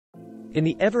In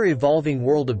the ever-evolving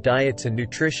world of diets and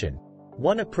nutrition,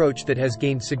 one approach that has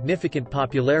gained significant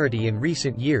popularity in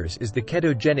recent years is the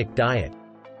ketogenic diet,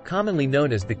 commonly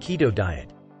known as the keto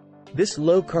diet. This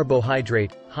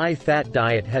low-carbohydrate, high-fat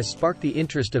diet has sparked the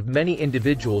interest of many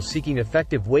individuals seeking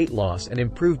effective weight loss and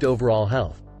improved overall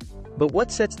health. But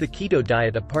what sets the keto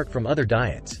diet apart from other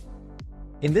diets?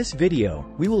 In this video,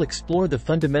 we will explore the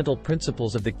fundamental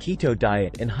principles of the keto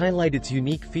diet and highlight its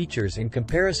unique features in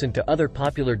comparison to other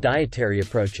popular dietary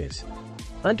approaches.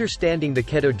 Understanding the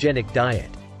ketogenic diet.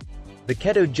 The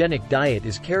ketogenic diet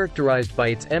is characterized by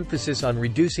its emphasis on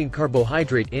reducing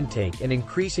carbohydrate intake and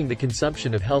increasing the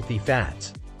consumption of healthy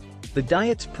fats. The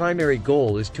diet's primary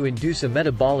goal is to induce a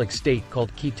metabolic state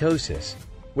called ketosis,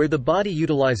 where the body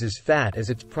utilizes fat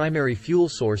as its primary fuel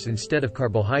source instead of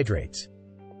carbohydrates.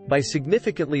 By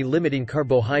significantly limiting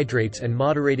carbohydrates and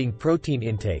moderating protein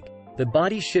intake, the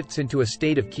body shifts into a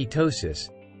state of ketosis,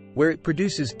 where it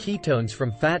produces ketones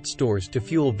from fat stores to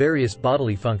fuel various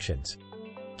bodily functions.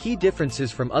 Key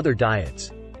differences from other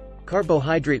diets.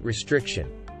 Carbohydrate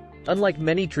restriction. Unlike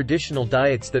many traditional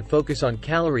diets that focus on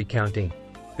calorie counting,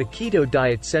 the keto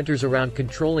diet centers around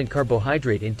controlling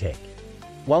carbohydrate intake.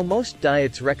 While most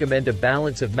diets recommend a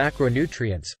balance of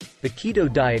macronutrients, the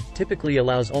keto diet typically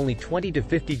allows only 20 to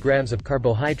 50 grams of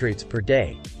carbohydrates per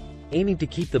day, aiming to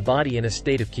keep the body in a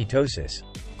state of ketosis.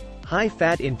 High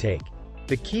fat intake.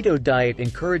 The keto diet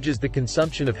encourages the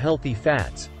consumption of healthy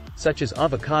fats, such as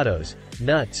avocados,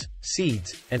 nuts,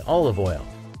 seeds, and olive oil.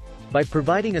 By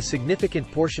providing a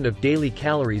significant portion of daily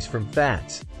calories from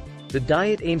fats, the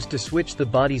diet aims to switch the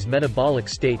body's metabolic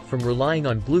state from relying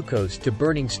on glucose to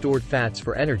burning stored fats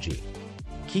for energy.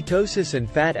 Ketosis and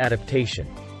fat adaptation.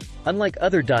 Unlike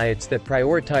other diets that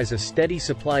prioritize a steady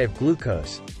supply of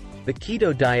glucose, the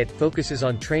keto diet focuses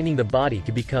on training the body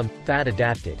to become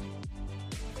fat-adapted.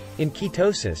 In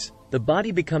ketosis, the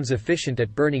body becomes efficient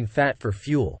at burning fat for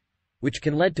fuel, which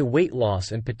can lead to weight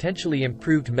loss and potentially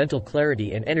improved mental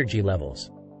clarity and energy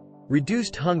levels.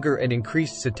 Reduced hunger and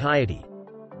increased satiety.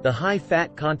 The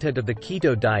high-fat content of the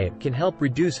keto diet can help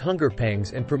reduce hunger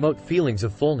pangs and promote feelings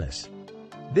of fullness.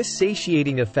 This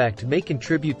satiating effect may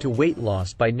contribute to weight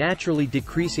loss by naturally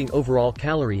decreasing overall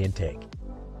calorie intake.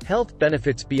 Health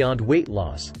benefits beyond weight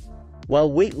loss.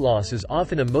 While weight loss is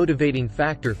often a motivating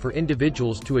factor for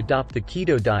individuals to adopt the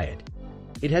keto diet,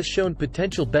 it has shown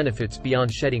potential benefits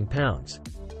beyond shedding pounds.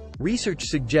 Research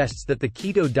suggests that the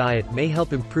keto diet may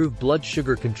help improve blood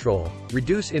sugar control,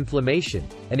 reduce inflammation,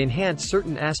 and enhance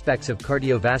certain aspects of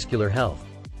cardiovascular health.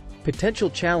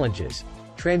 Potential challenges.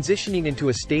 Transitioning into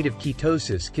a state of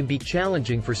ketosis can be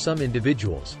challenging for some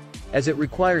individuals, as it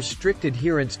requires strict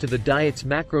adherence to the diet's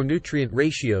macronutrient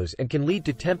ratios and can lead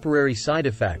to temporary side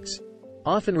effects,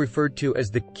 often referred to as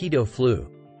the keto flu.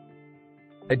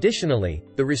 Additionally,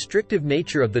 the restrictive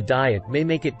nature of the diet may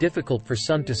make it difficult for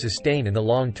some to sustain in the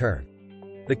long term.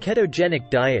 The ketogenic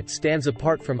diet stands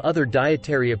apart from other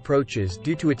dietary approaches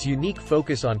due to its unique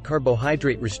focus on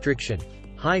carbohydrate restriction,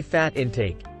 high fat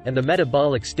intake, and the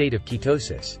metabolic state of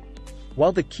ketosis.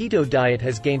 While the keto diet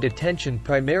has gained attention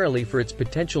primarily for its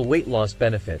potential weight loss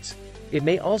benefits, it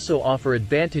may also offer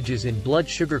advantages in blood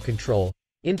sugar control,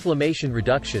 inflammation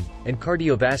reduction, and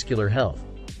cardiovascular health.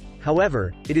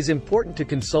 However, it is important to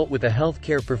consult with a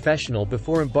healthcare professional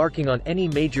before embarking on any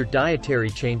major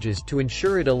dietary changes to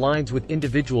ensure it aligns with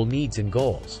individual needs and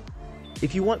goals.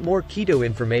 If you want more keto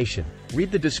information,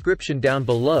 read the description down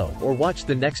below or watch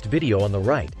the next video on the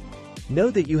right.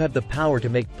 Know that you have the power to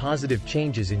make positive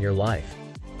changes in your life.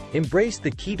 Embrace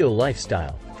the keto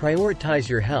lifestyle, prioritize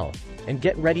your health, and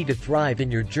get ready to thrive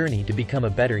in your journey to become a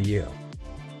better you.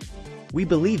 We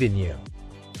believe in you.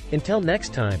 Until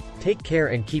next time, take care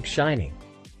and keep shining.